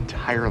in my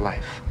entire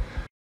life.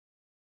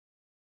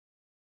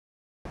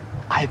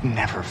 I've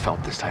never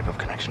felt this type of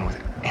connection with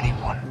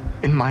anyone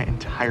in my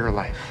entire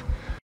life.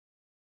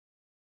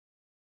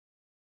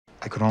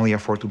 I could only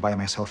afford to buy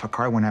myself a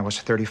car when I was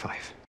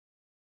 35.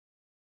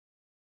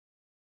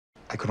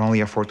 I could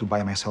only afford to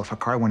buy myself a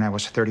car when I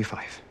was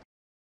 35.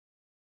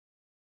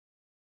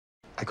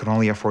 I could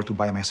only afford to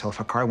buy myself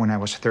a car when I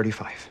was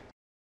 35.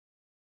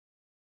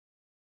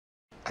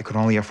 I could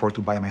only afford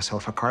to buy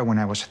myself a car when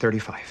I was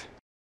 35.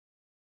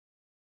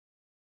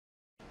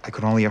 I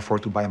could only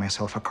afford to buy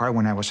myself a car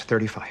when I was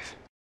 35.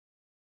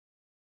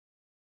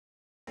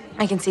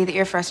 I can see that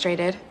you're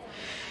frustrated.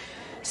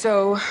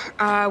 So,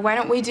 why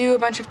don't we do a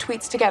bunch of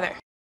tweets together?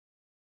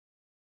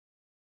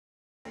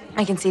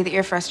 I can see that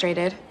you're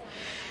frustrated.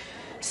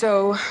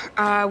 So,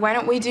 why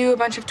don't we do a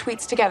bunch of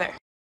tweets together?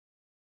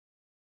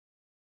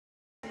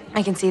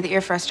 I can see that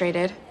you're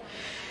frustrated.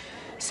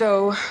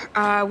 So,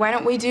 why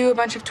don't we do a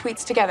bunch of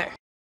tweets together?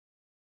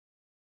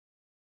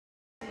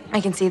 I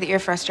can see that you're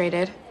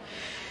frustrated.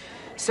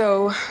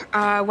 So,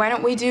 why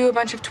don't we do a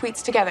bunch of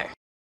tweets together?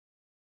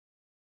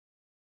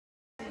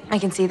 I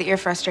can see that you're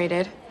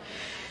frustrated.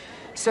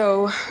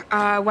 So,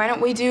 why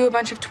don't we do a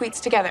bunch of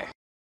tweets together?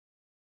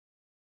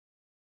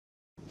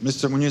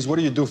 Mr. Munoz, what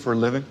do you do for a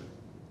living?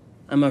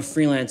 I'm a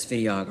freelance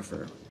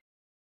videographer.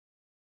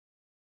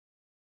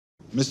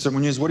 Mr.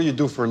 Munoz, what do you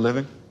do for a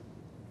living?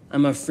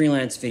 I'm a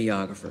freelance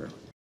videographer.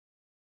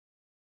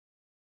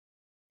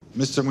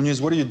 Mr. Munoz,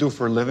 what do you do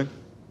for a living?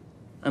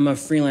 I'm a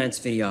freelance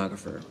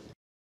videographer.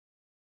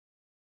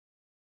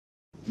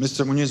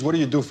 Mr. Munoz, what do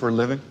you do for a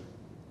living?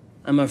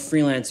 I'm a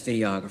freelance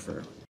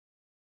videographer.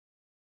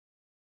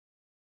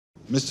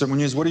 Mr.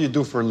 Munoz, what do you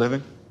do for a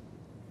living?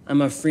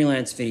 I'm a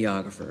freelance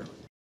videographer.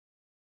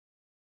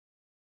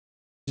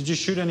 Did you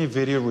shoot any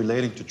video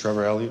relating to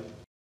Trevor Elliott?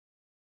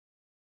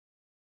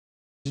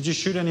 Did you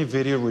shoot any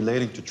video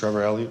relating to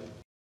Trevor Elliott?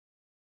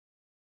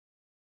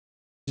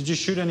 Did you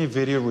shoot any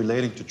video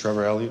relating to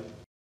Trevor Elliott?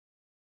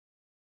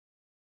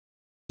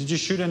 Did you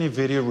shoot any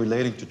video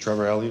relating to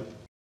Trevor Elliott?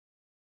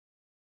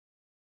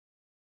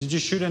 Did you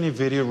shoot any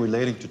video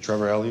relating to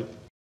Trevor Elliott?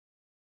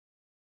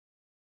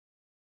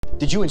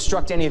 Did you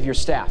instruct any of your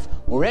staff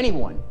or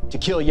anyone to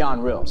kill Jan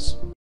Rils?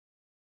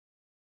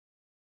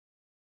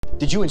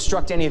 Did you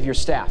instruct any of your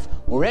staff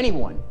or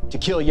anyone to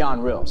kill Jan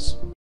Rils?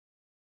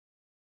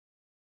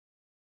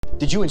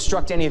 Did you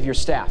instruct any of your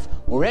staff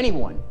or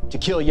anyone to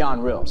kill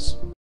Jan Rils?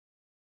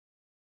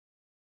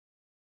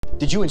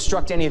 Did you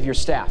instruct any of your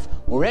staff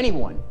or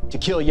anyone to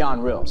kill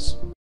Jan Rils?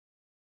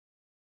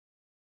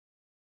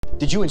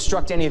 Did you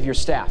instruct any of your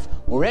staff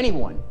or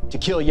anyone to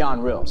kill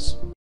Jan Rils?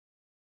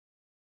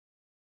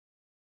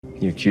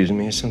 You accusing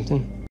me of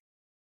something?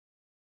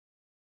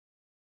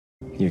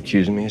 You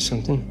accusing me of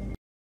something?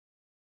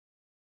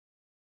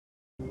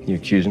 You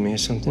accusing me of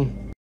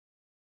something?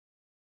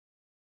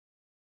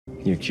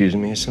 You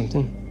accusing me of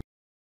something?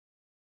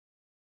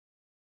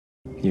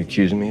 You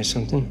accusing me of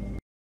something?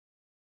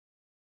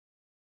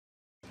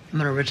 I'm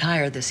going to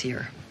retire this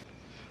year.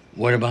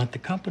 What about the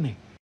company?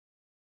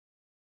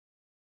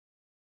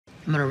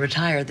 I'm going to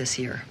retire this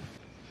year.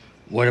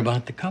 What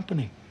about the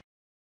company?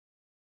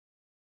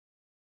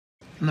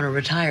 I'm going to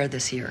retire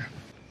this year.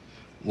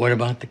 What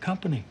about the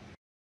company?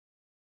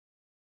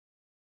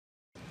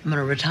 I'm going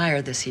to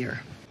retire this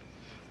year.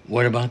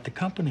 What about the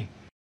company?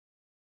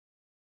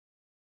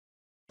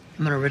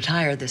 I'm going to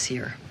retire this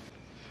year.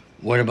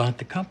 What about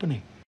the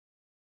company?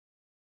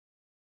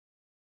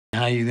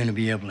 How are you going to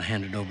be able to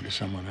hand it over to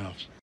someone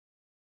else?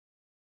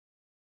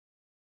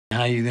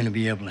 How are you going to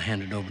be able to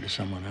hand it over to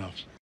someone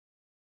else?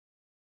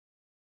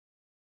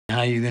 How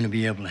are you going to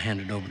be able to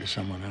hand it over to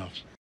someone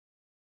else?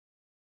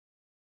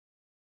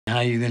 How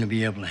are you going to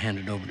be able to hand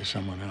it over to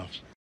someone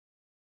else?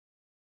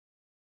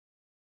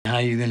 How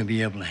are you going to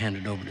be able to hand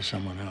it over to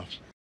someone else?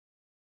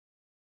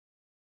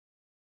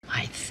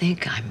 I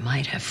think I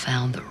might have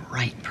found the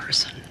right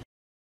person.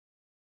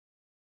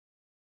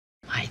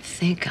 I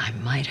think I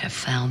might have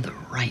found the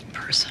right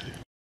person.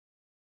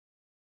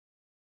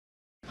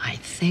 I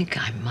think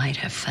I might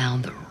have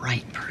found the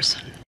right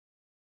person.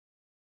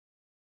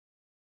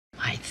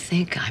 I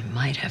think I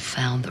might have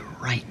found the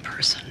right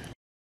person.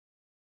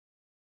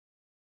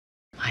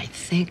 I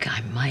think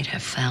I might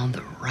have found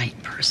the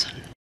right person.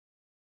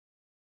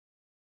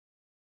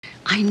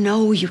 I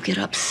know you get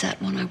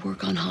upset when I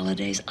work on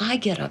holidays. I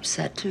get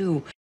upset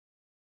too.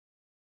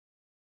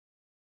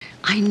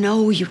 I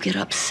know you get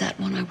upset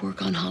when I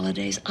work on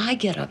holidays. I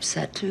get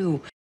upset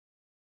too.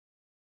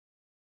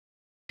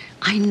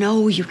 I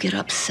know you get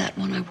upset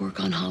when I work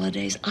on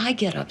holidays. I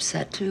get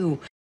upset too.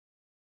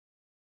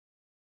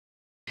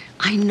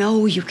 I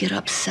know you get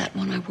upset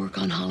when I work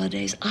on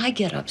holidays. I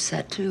get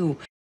upset too.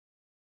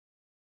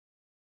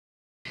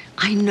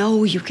 I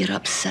know you get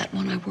upset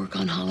when I work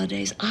on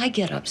holidays. I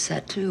get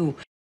upset too.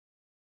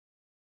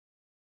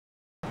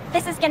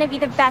 This is gonna be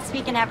the best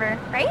weekend ever,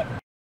 right?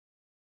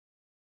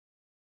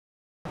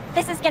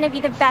 This is gonna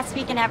be the best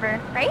weekend ever,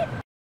 right?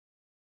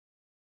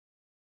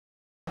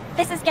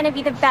 This is gonna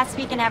be the best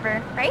weekend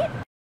ever, right?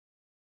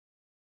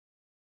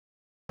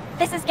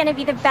 This is gonna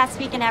be the best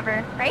weekend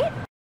ever, right?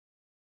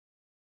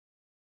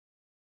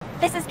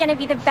 This is gonna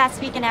be the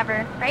best weekend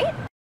ever, right?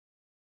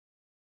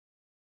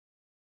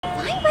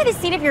 Flying by the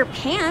seat of your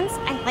pants,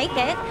 I like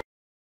it.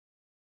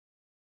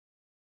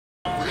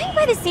 Flying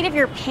by the seat of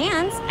your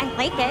pants, I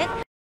like it.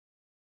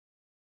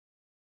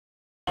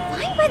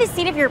 Flying by the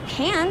seat of your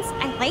pants,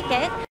 I like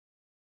it.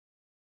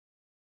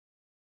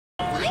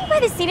 Flying by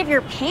the seat of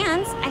your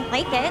pants, I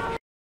like it.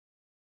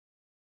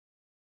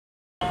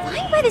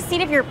 Flying by the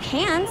seat of your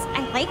pants,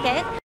 I like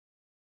it.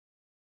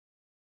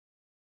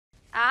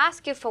 I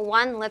ask you for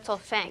one little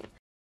thing.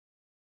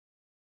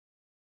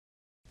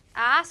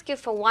 I ask you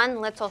for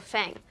one little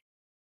thing.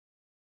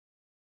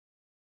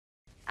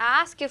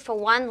 I ask you for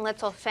one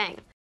little thing.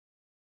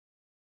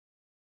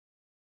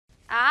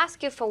 I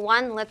ask you for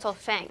one little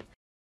thing.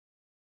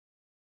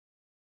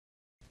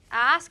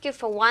 I ask you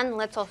for one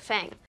little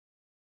thing.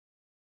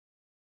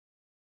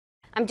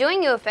 I'm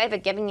doing you a favor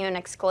giving you an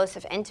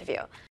exclusive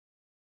interview.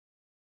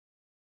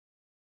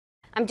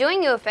 I'm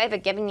doing you a favor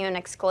giving you an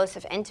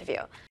exclusive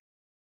interview.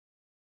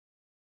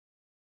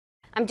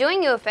 I'm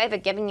doing you a favor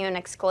giving you an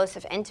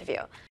exclusive interview.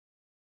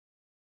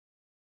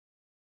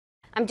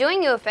 I'm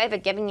doing you a favor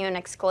giving you an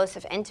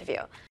exclusive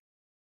interview.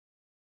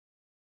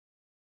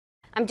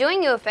 I'm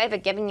doing you a favor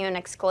giving you an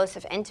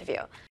exclusive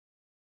interview.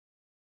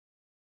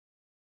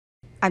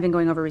 I've been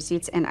going over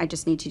receipts and I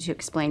just need you to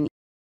explain.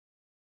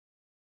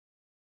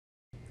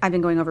 I've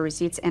been going over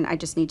receipts and I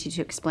just need you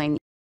to explain.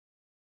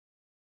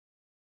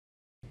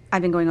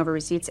 I've been going over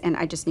receipts and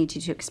I just need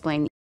you to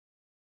explain.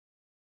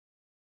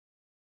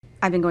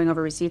 I've been going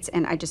over receipts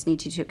and I just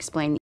need you to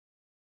explain.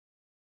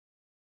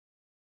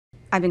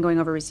 I've been going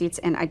over receipts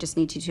and I just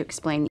need you to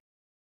explain.